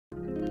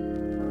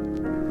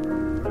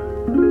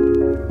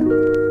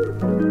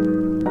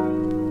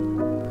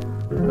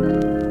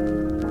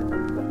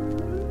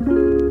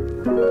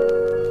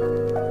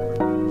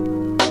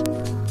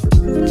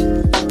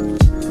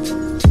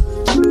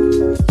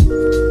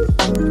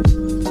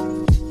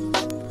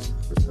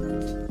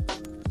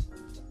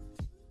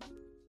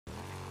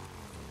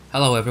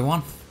Hello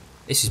everyone,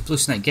 this is Blue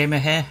Snake Gamer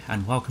here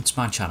and welcome to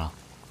my channel.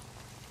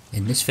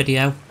 In this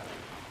video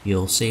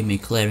you'll see me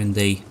clearing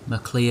the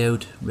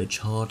McLeod Ridge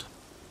Horde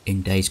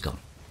in Days Gone.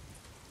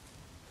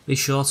 Be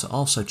sure to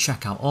also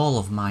check out all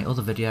of my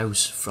other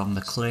videos from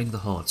the Clearing the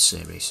Horde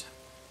series.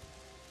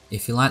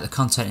 If you like the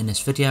content in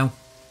this video,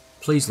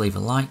 please leave a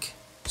like,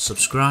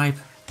 subscribe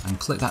and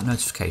click that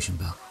notification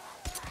bell.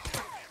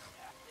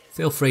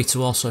 Feel free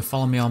to also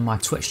follow me on my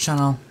Twitch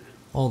channel,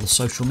 all the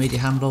social media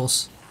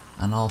handles,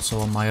 and also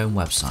on my own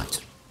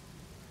website.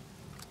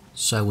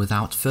 So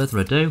without further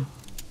ado,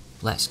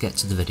 let's get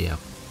to the video.